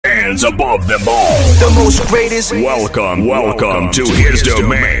stands above them all. The most greatest. Welcome to his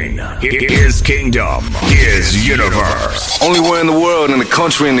domain, his kingdom, his universe. Only one in the world, in the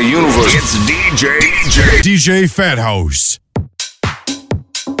country, in the universe. It's DJ Phathouse.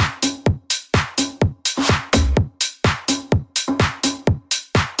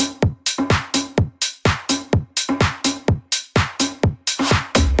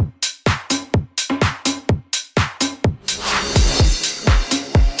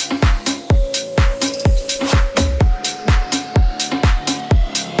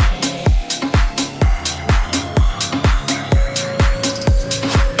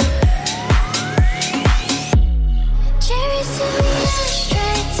 Cherries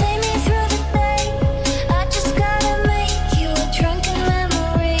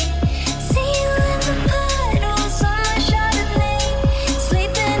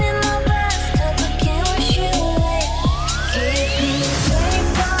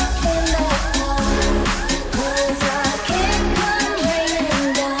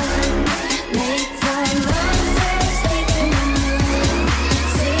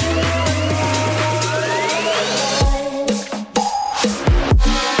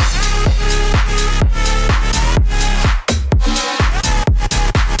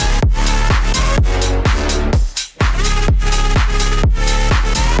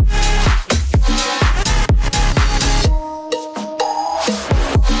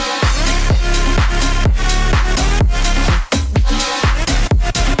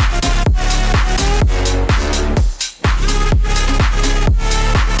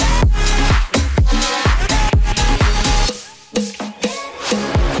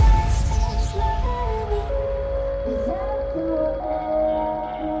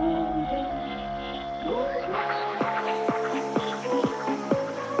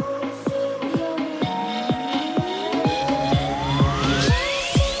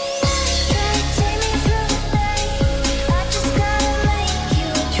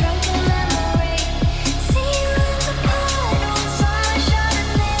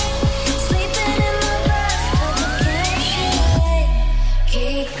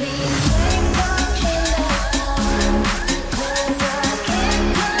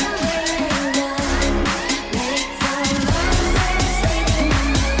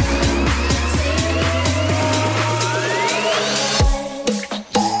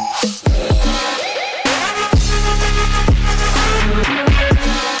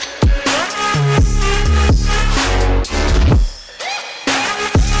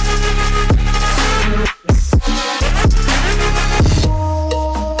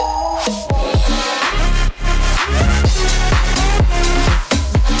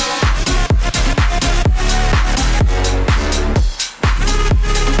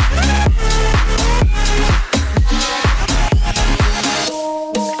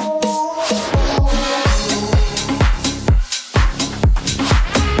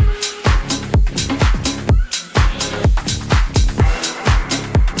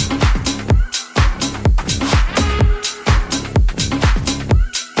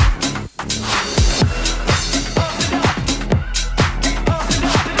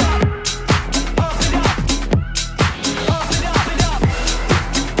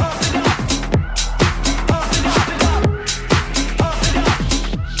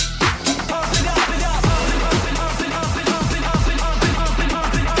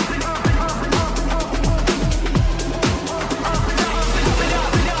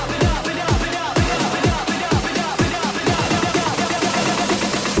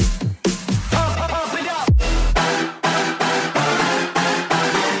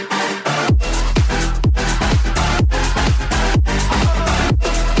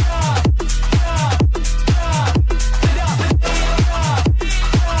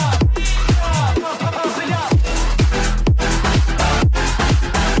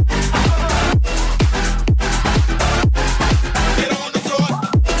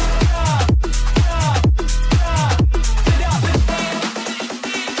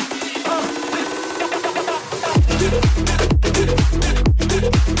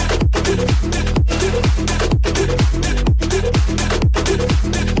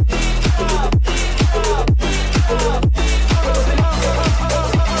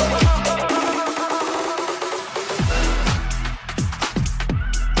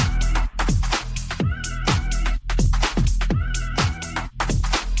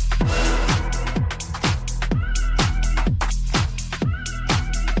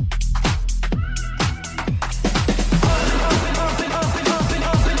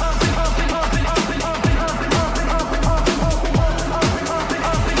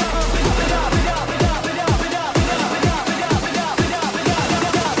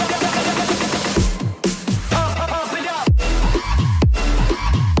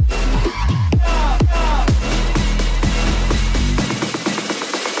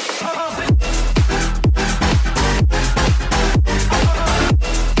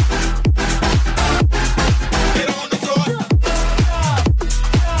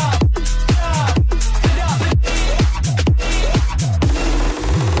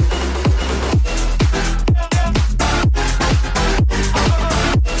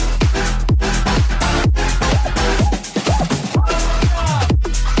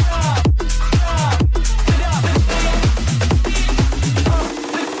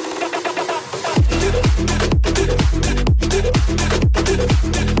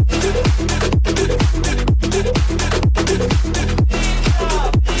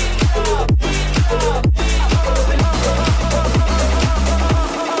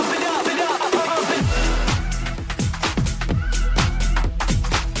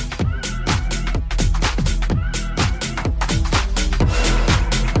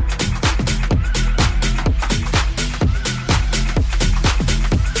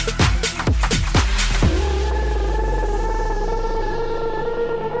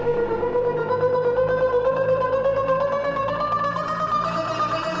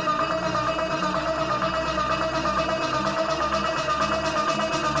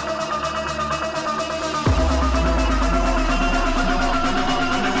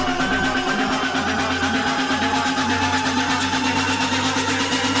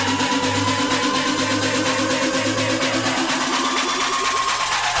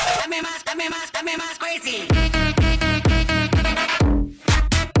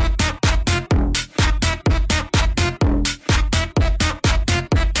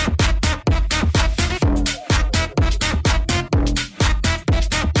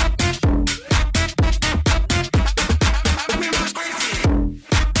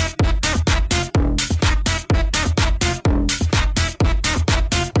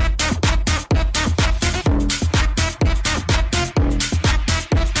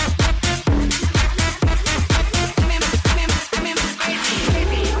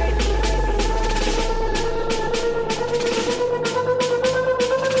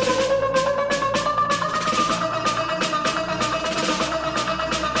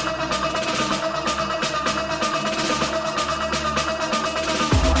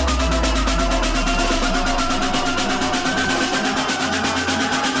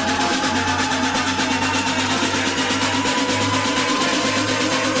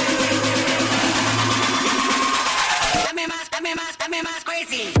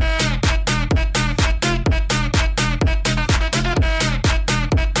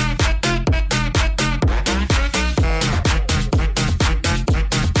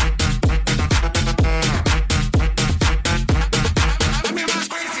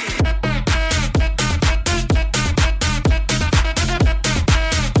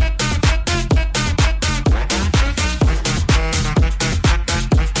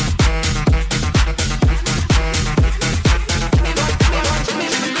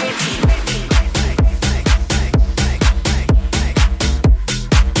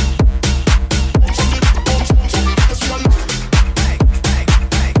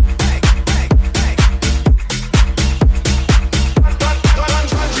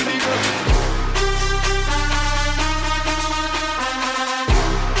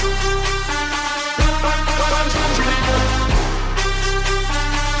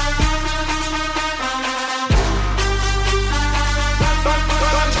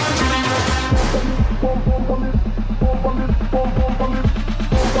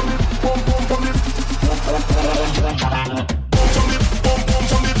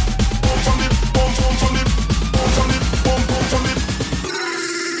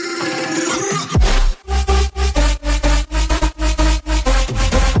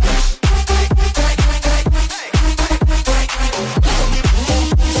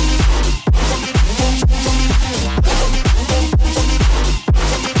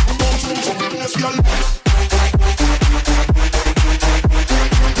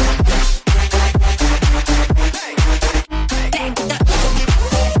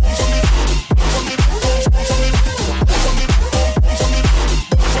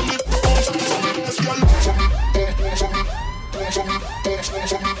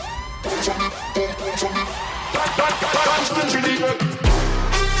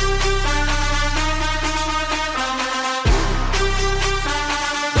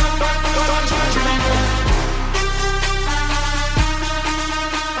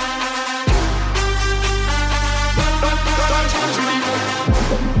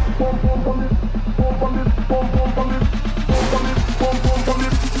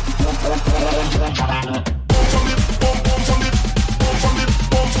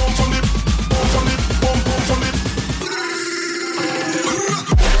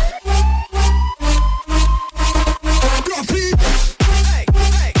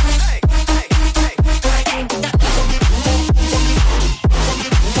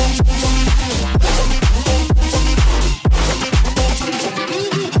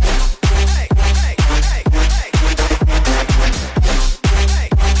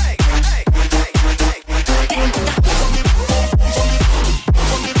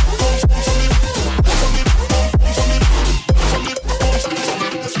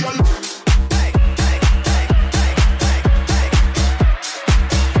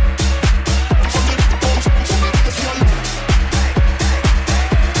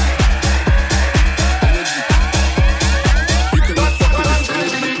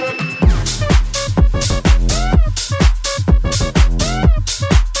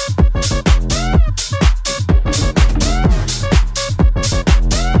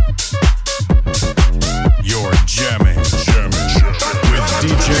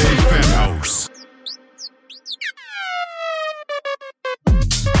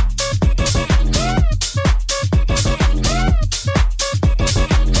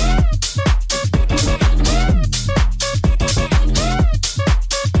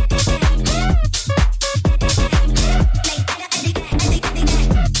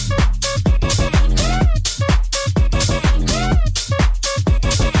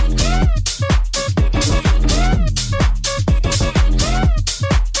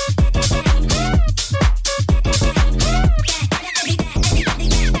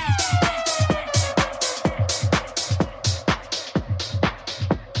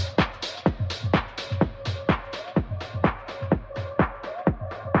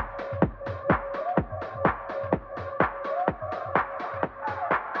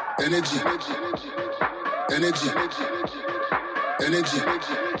Energy. Energy. Energy.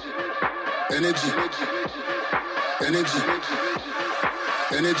 Energy. Energy. Energy.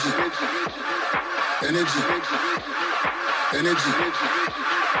 Energy. Energy. Energy.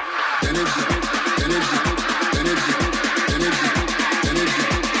 Energy. Energy. Energy. Energy.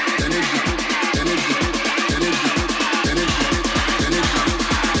 Energy. Energy.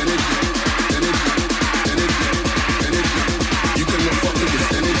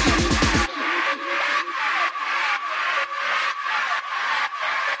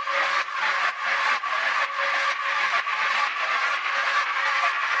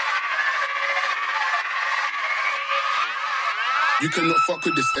 You cannot fuck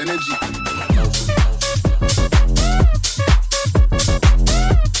with this energy.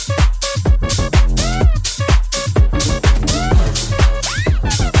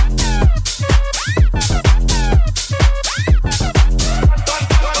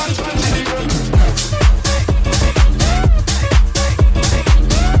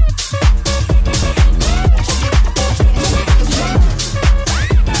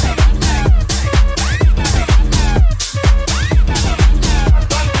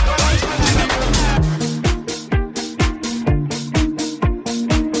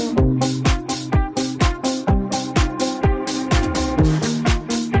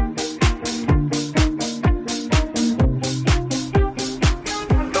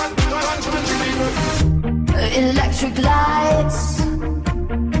 Electric lights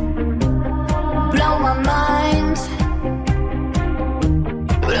blow my mind,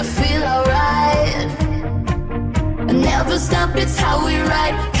 but I feel alright. I never stop, it's how we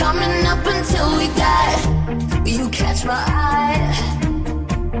ride, coming up until we die. You catch my eye,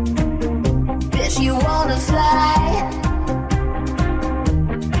 bitch, you wanna fly.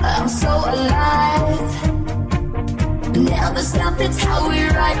 I'm so alive. Never stop, it's how we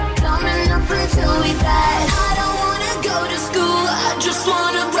ride, coming up until we die. I don't wanna go to school, I just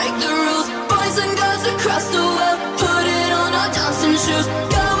wanna break the rules. Boys and girls across the world, put it on our dancing shoes.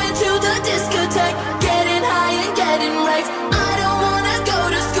 Going to the discotheque, getting high and getting raves. I don't wanna go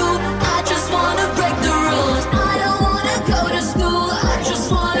to school, I just wanna break the rules. I don't wanna go to school, I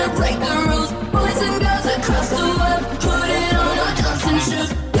just wanna break the rules. Boys and girls across the world, put it on our dancing shoes.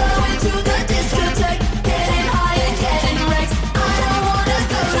 Going to the discotheque, getting high and getting raves. I don't wanna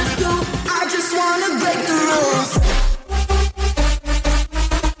go to school, I just wanna break the rules.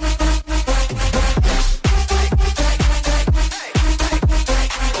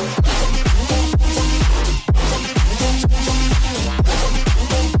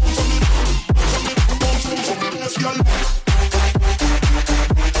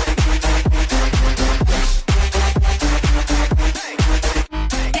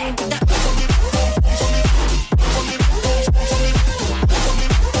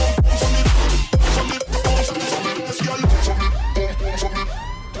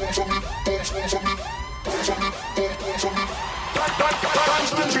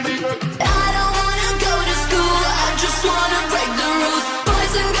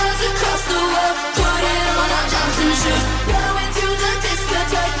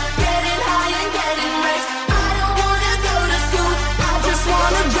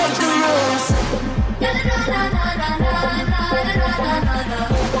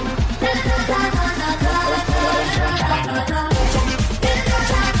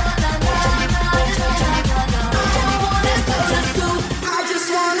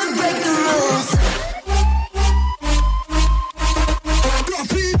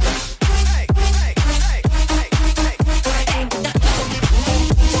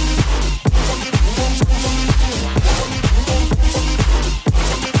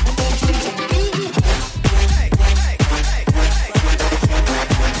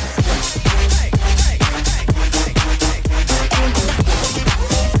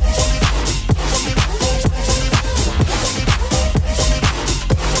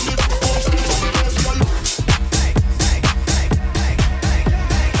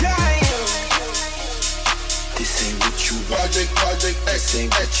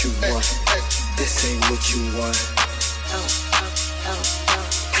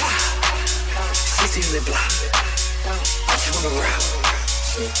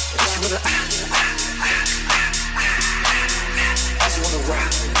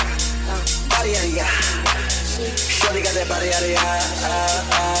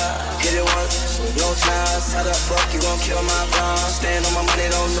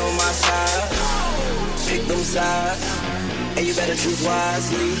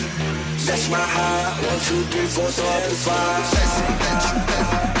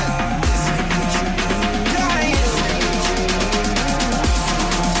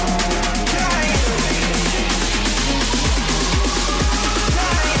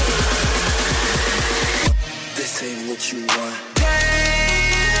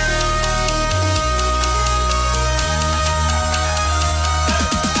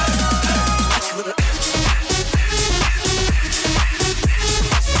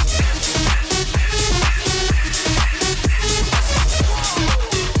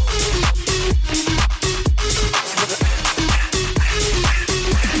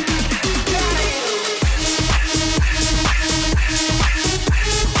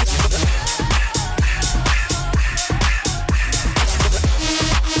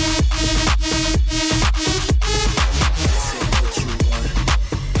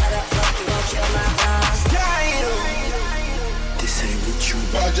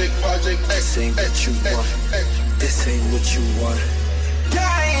 This ain't what you want. This ain't what you want. Damn.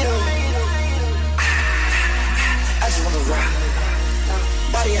 I just wanna rock.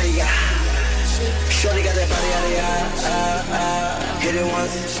 Body out of ya. Shorty got that body out of ya. Hit it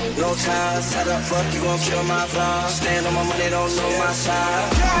once, no time. Side up, fuck, you gon' kill my vibe. Stand on my money, don't know my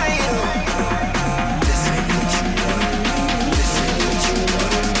side. Damn. This ain't what you want. This ain't what you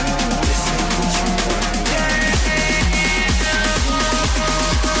want. This ain't what you want.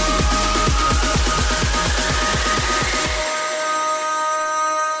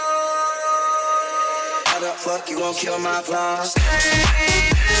 Side up, fuck, you gon' kill my vibe.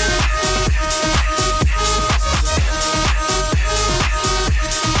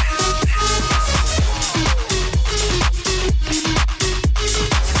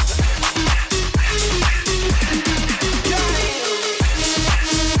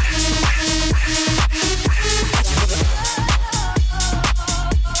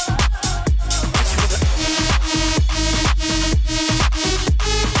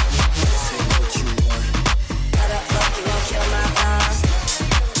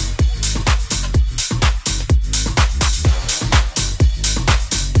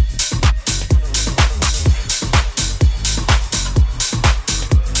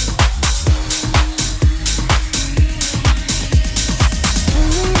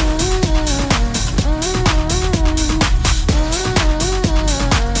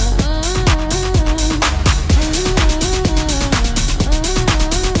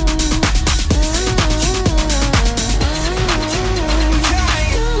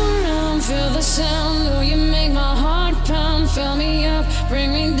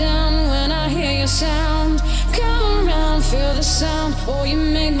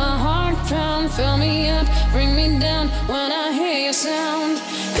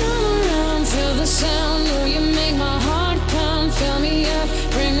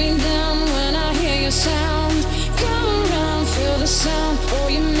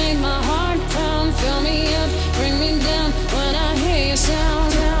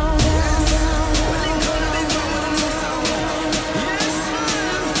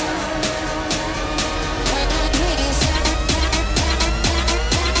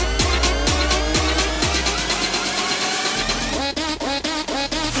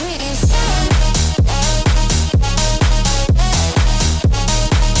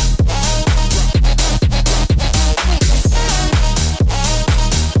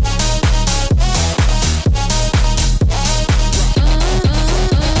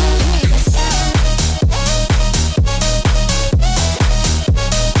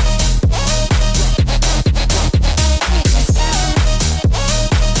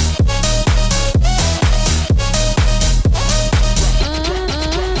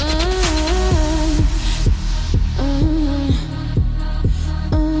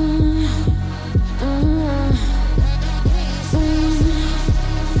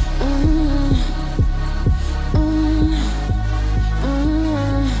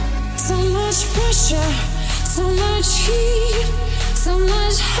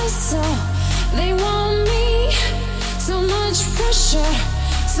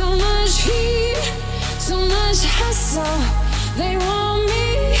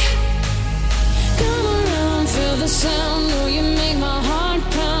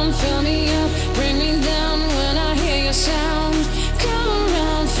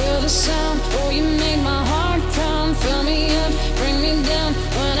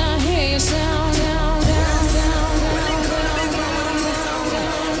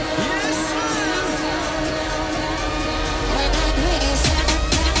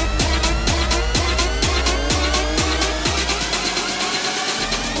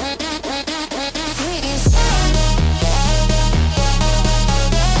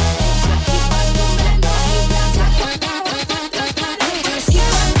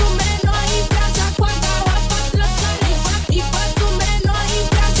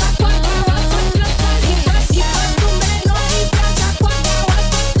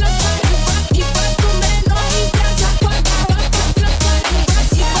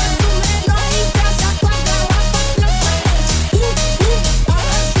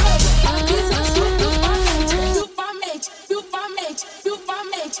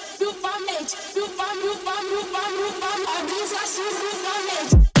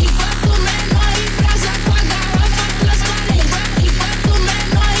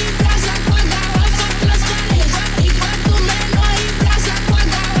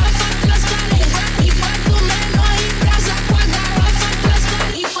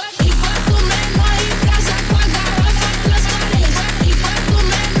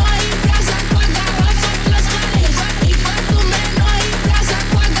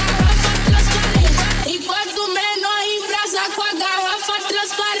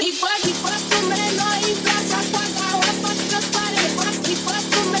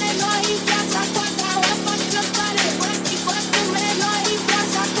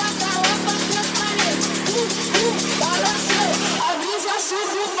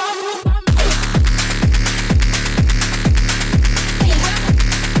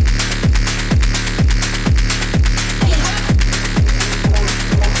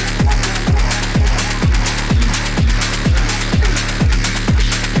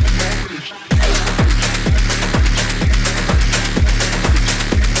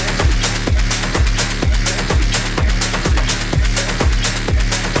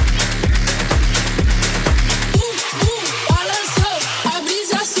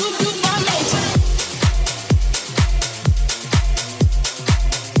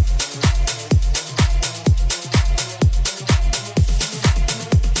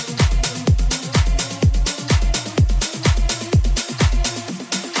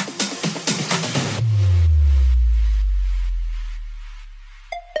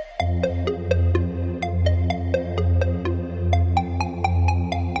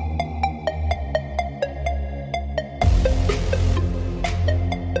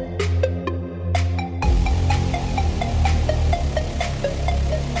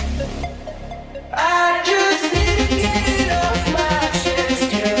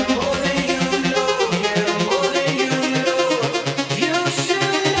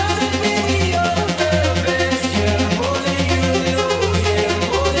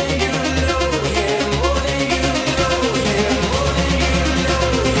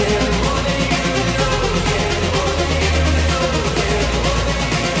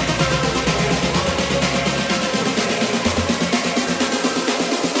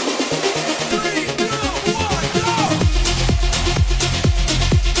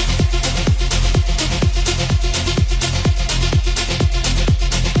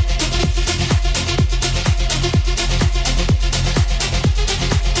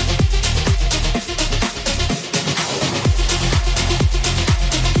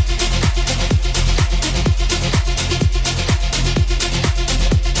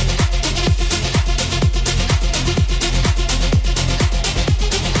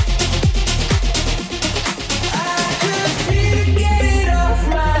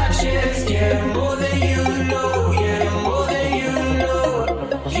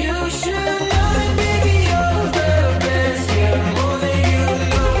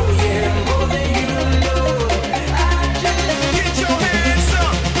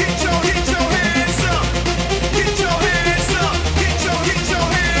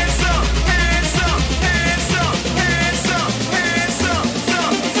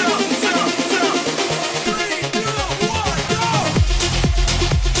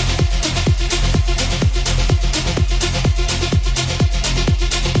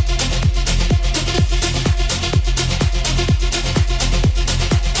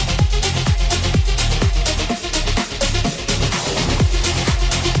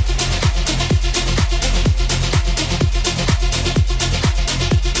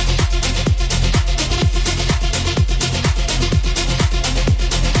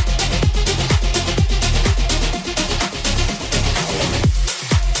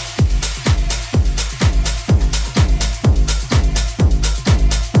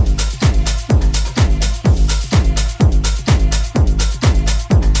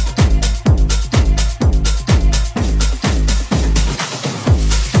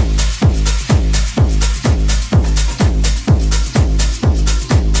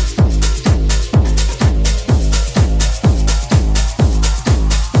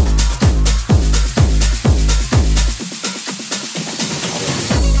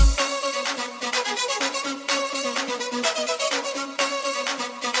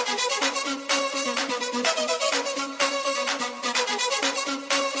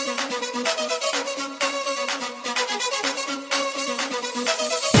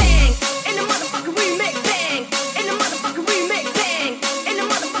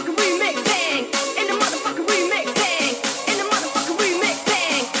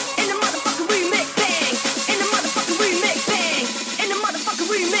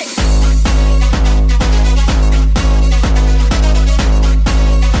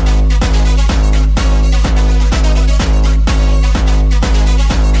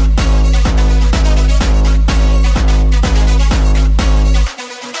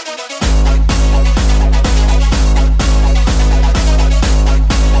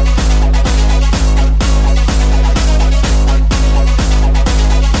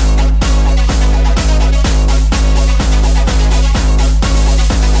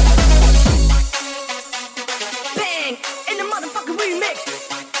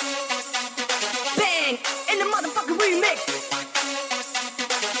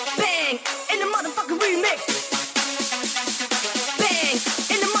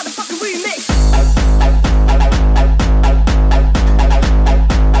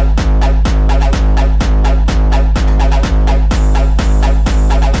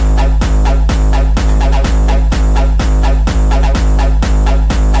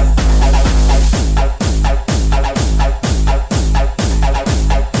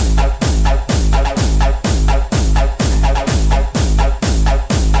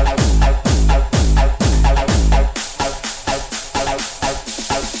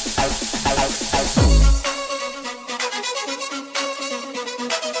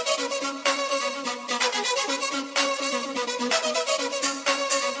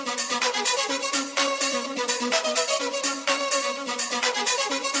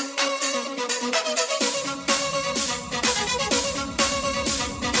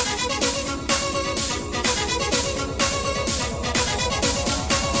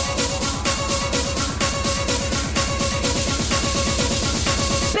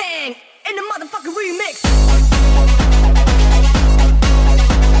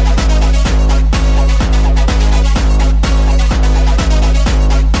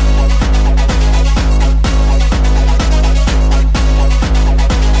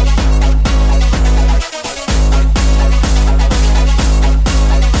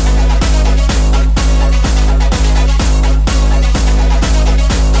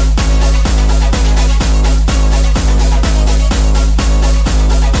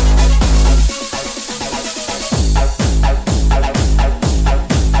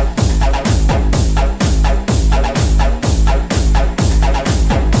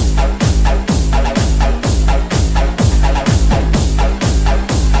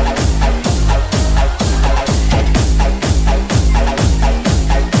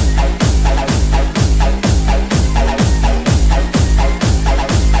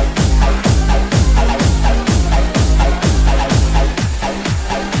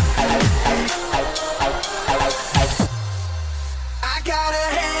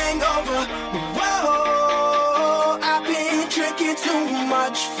 too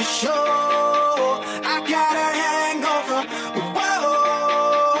much for sure. I got a hangover.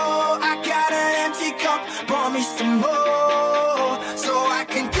 Whoa, I got an empty cup. Pour me some more, so I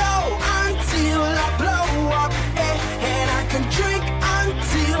can go until I blow up. And I can drink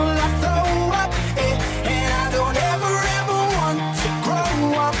until I throw up. And I don't ever want to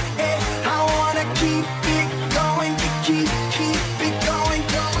grow up. I wanna keep it going, keep it going,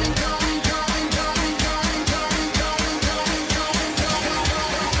 going, going, going, going, going, going, going, going, going,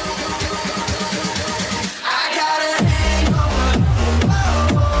 going. I got a hangover. Whoa,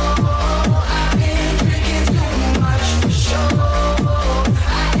 I've been drinking too much for sure.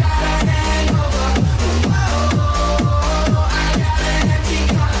 I got a hangover. Whoa, I got an empty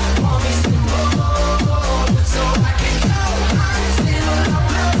cup. Pour me some more, so I can go until I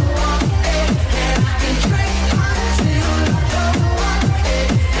blow up. And I can drink until I throw up.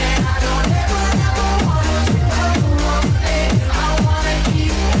 And I don't ever want to grow up. I wanna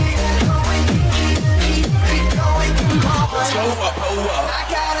keep it going, keep it going. Come on, slow up, I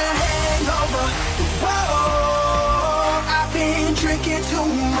got a hangover. Whoa, I've been drinking too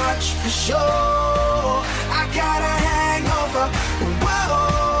much for sure. I got a hangover. Whoa,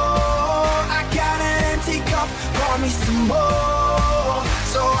 I got an empty cup. Pour me some more,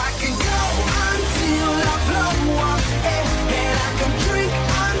 so I can go until I blow up. And I can drink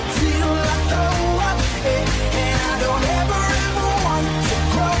until I throw up. And I don't ever want to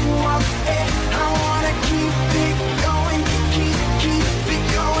grow up. I wanna keep it going, keep it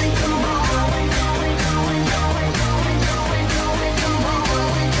going. Come on, going, going, going, going, going, going, going, come on,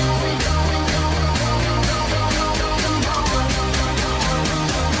 going, going, going,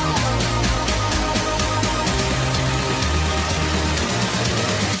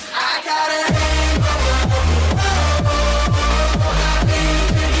 I got a hangover. I've been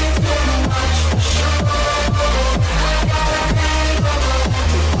drinking too much for sure. I got a hangover.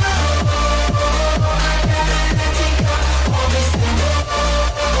 I got an empty cup. Pour me some more,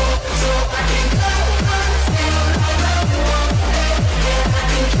 so I can go until I blow up. And I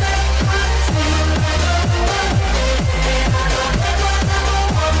can drink until I throw up. And I don't ever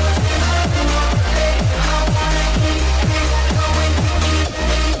want to grow up. I wanna keep it going, keep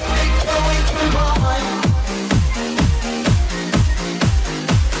it going. Come on.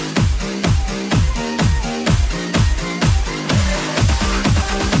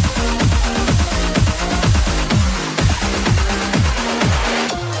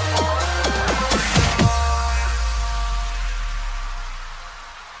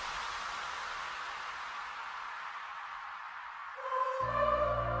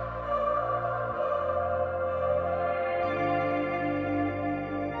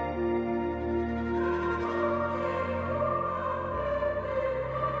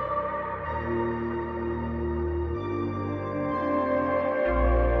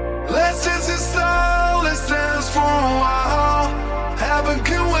 Let's dance in style, let's dance for a while. Heaven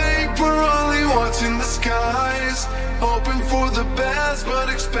can wait, we're only watching the skies. Hoping for the best, but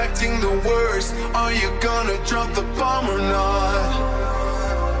expecting the worst. Are you gonna drop the bomb or not?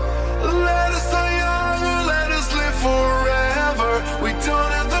 Let us die young or let us live forever. We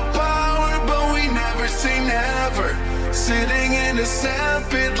don't have the power, but we never say never. Sitting in a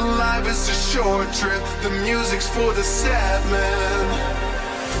sandpit, life is a short trip. The music's for the sad man.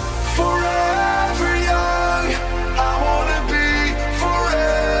 Forever young, I wanna be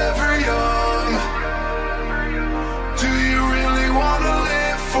forever young. Do you really wanna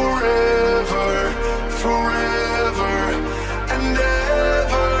live forever, forever and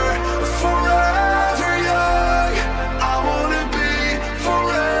ever? Forever young, I wanna be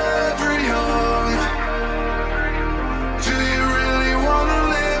forever young. Do you really wanna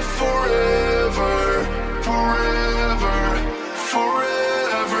live forever, forever, forever?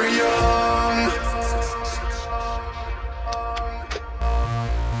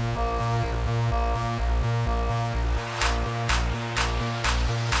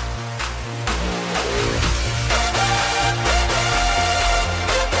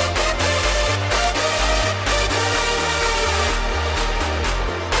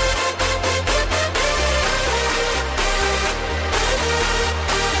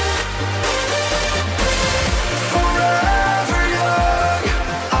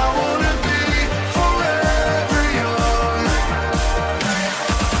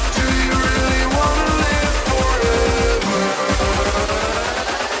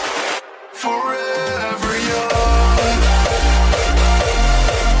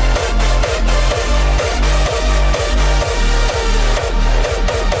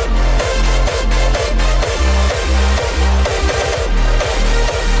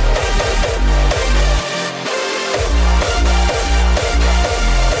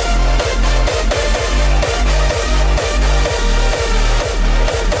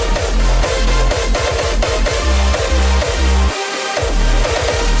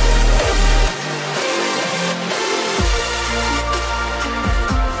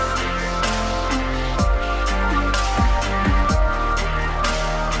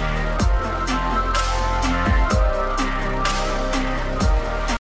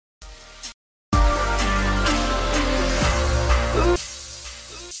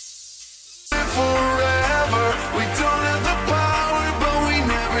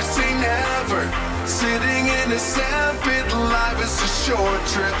 in a sandpit, life is a short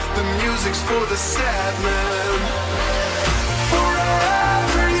trip. The music's for the sad man.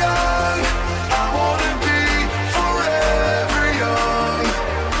 Forever young, I wanna be forever young.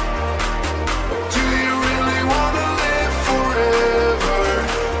 Do you really wanna live forever,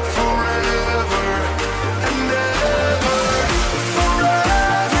 forever and ever?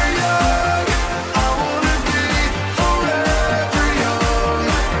 Forever young, I wanna be forever young.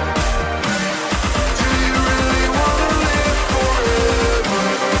 Do you really wanna live forever,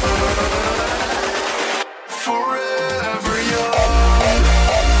 forever young?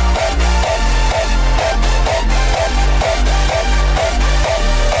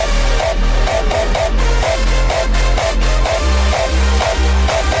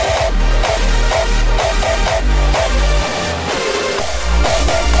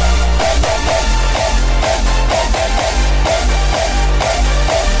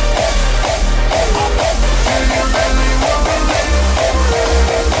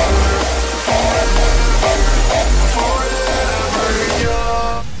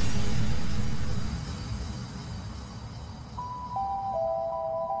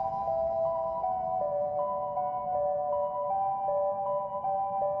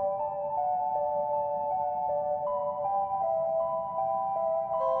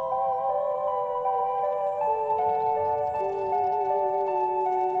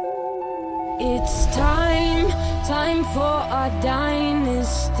 It's time for our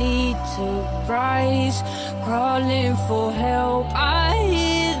dynasty to rise. Crawling for help, I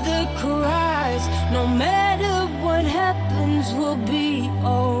hear the cries. No matter what happens, we'll be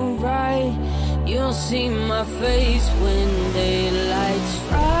alright. You'll see my face when daylight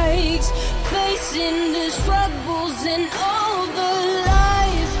strikes. Facing the struggles and all the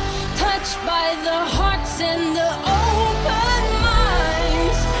lies. Touched by the hearts and the open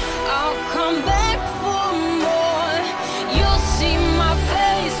minds. I'll come back for more. You'll see my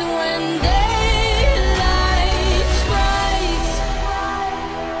face when daylight strikes.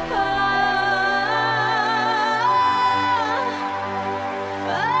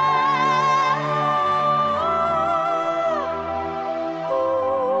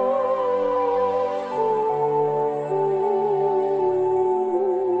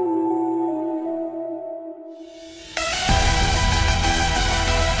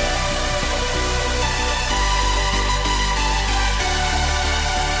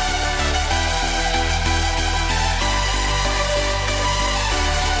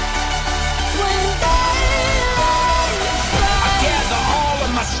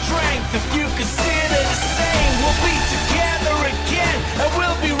 If you consider the same, we'll be together again, and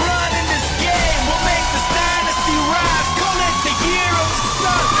we'll be running this game. We'll make this dynasty rise, call it the year of the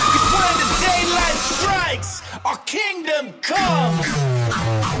sun. 'Cause when the daylight strikes, our kingdom comes.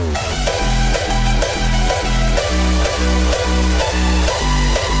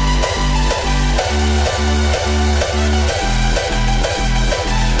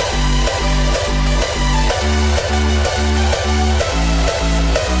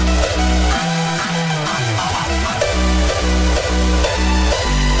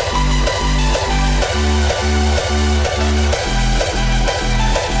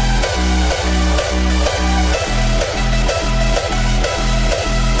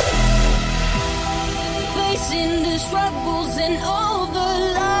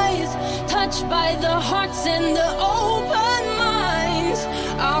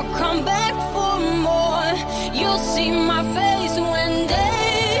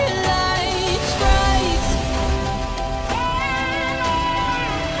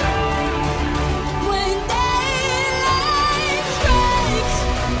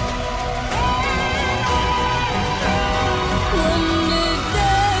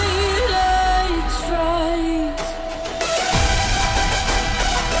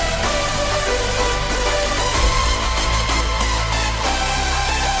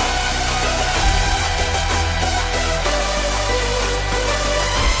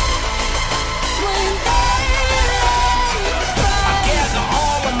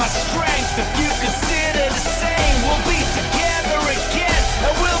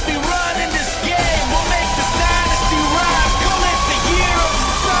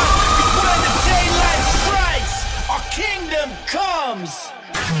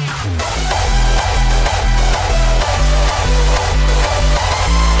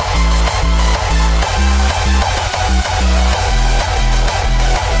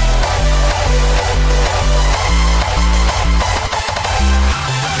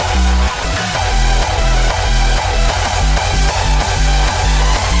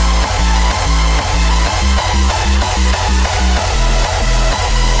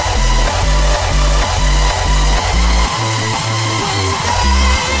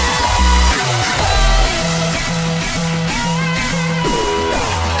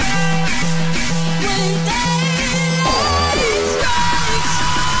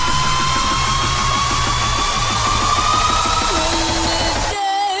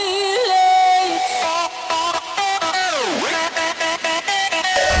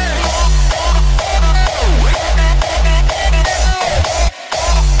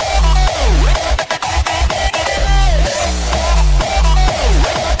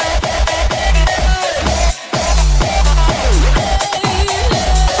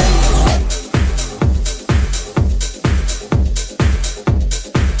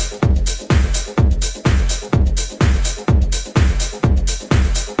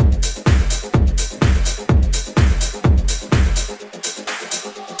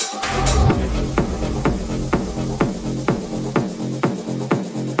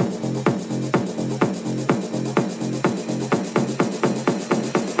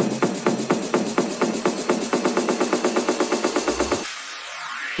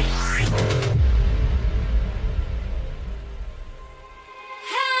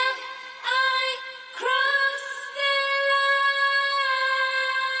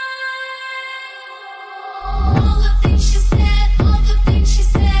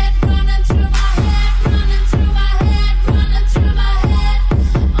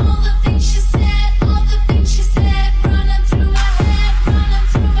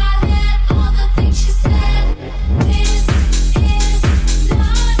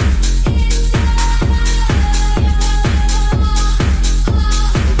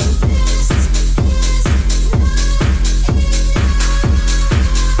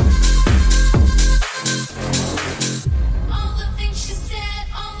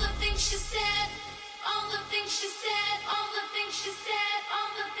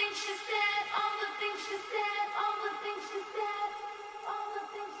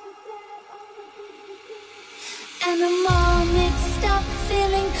 And the moment stop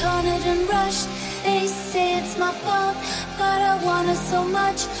feeling cornered and rushed. They say it's my fault, but I want her so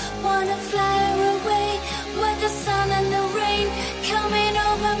much. Wanna fly her away with the sun and the rain coming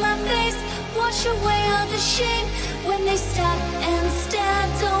over my face. Wash away all the shame when they stop and stare.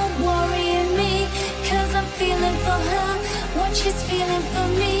 Don't worry me, 'cause I'm feeling for her what she's feeling for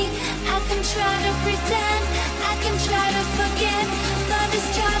me. I can try to pretend, I can try to forget, but it's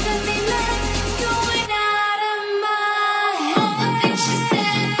driving me mad, going out of my head. All the things she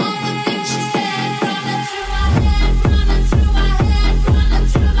said, all the things she said, running through my head, running through my head, running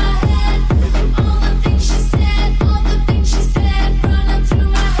through my head. All the things she said, all the things she said, running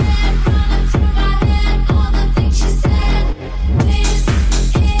through my head, running through my head. All the things she said. This is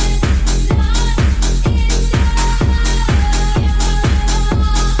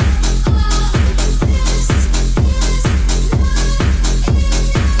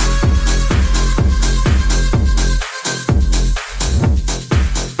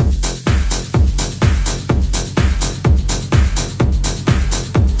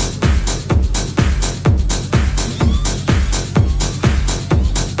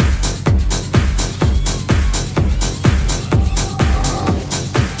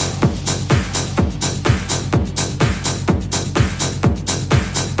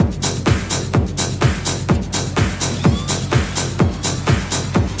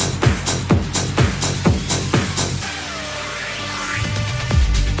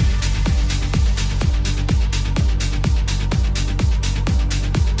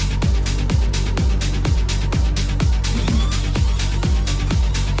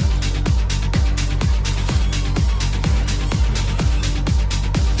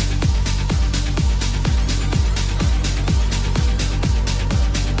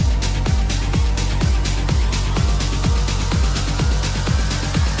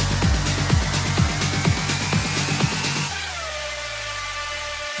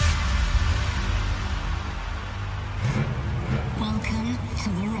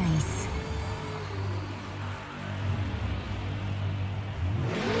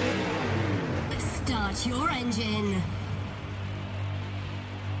not your engine.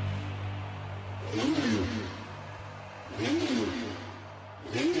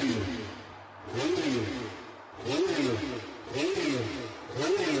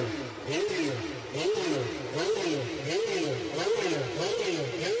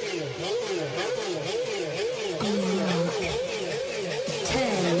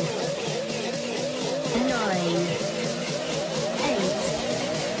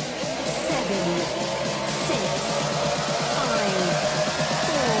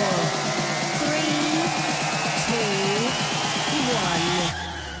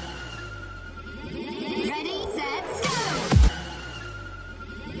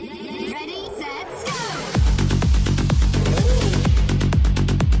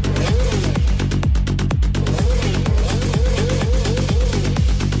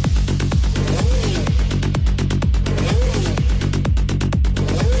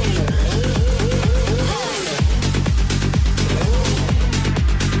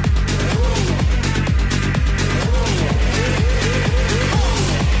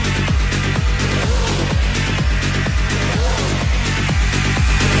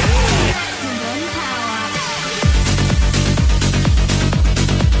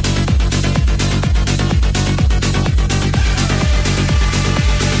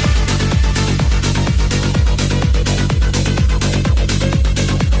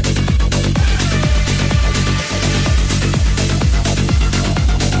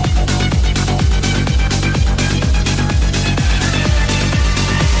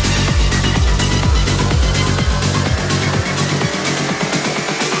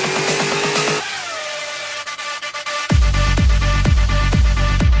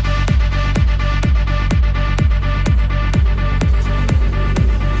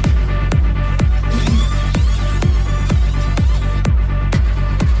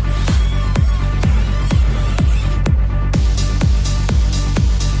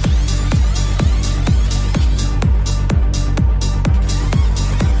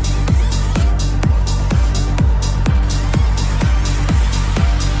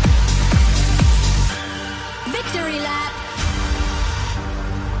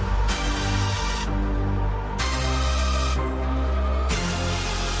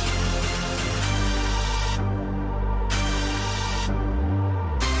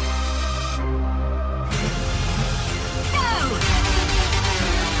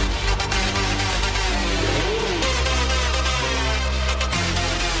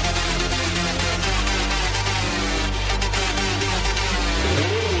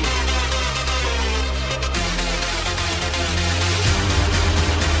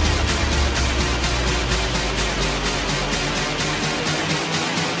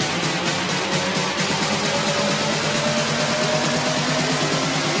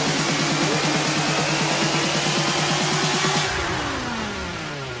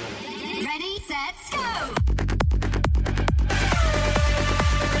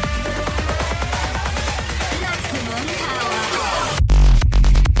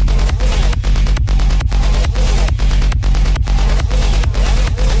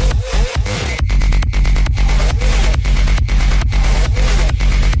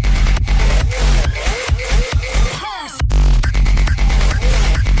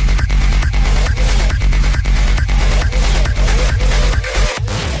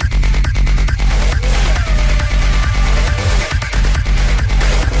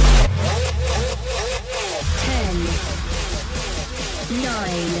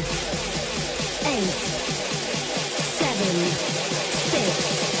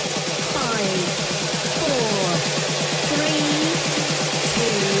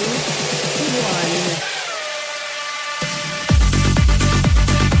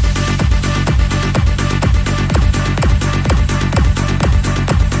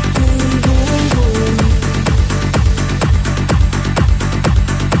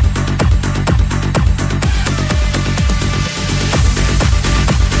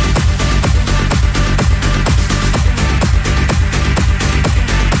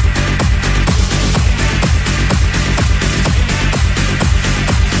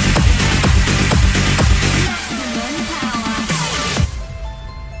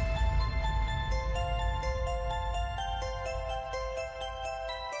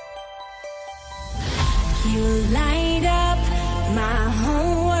 You light up my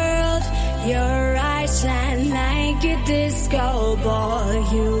whole world. Your eyes shine like a disco ball.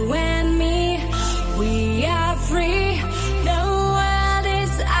 You and me, we are free. The world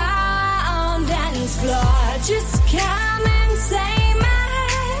is our own dance floor. Just come and say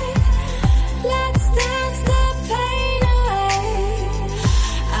my. Let's dance the pain away.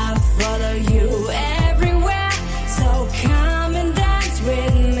 I follow you everywhere, so come and dance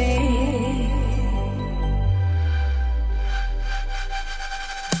with me.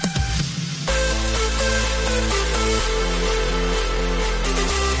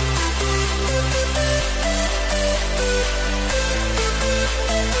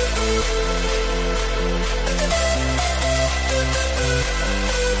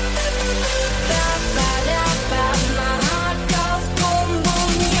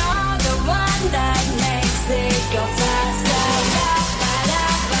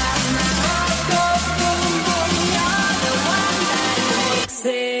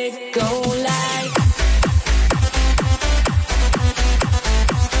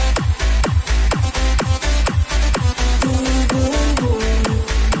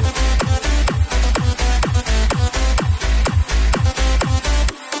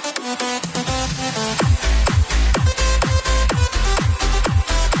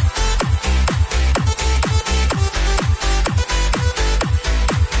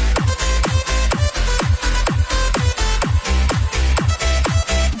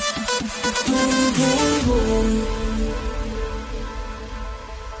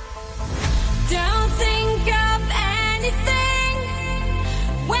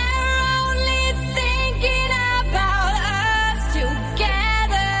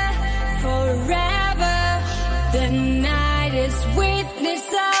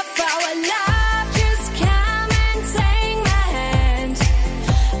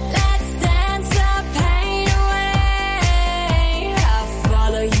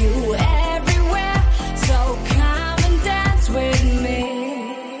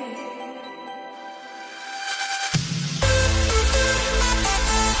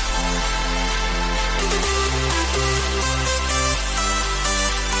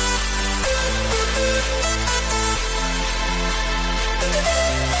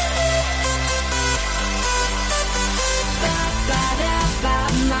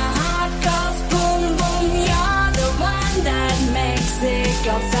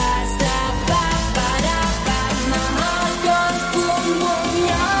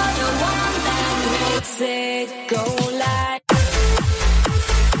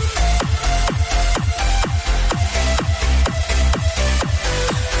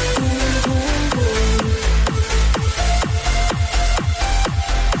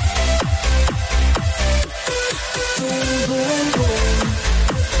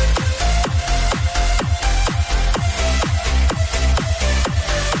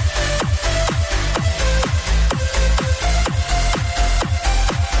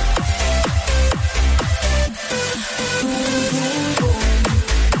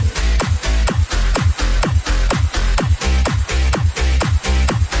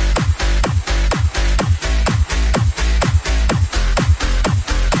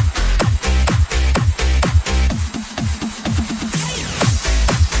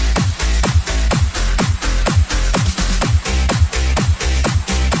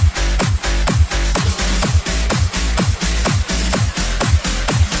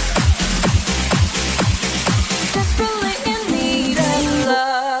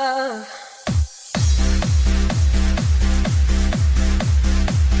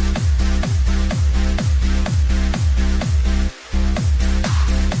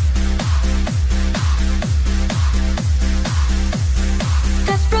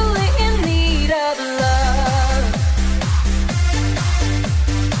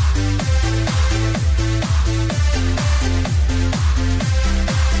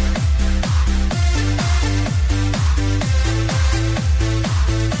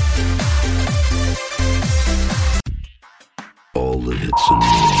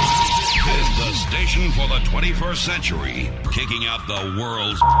 For the 21st century, kicking out the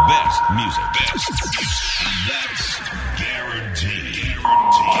world's best music. That's guaranteed.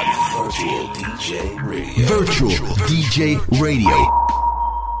 On Virtual DJ Radio. Virtual DJ Radio.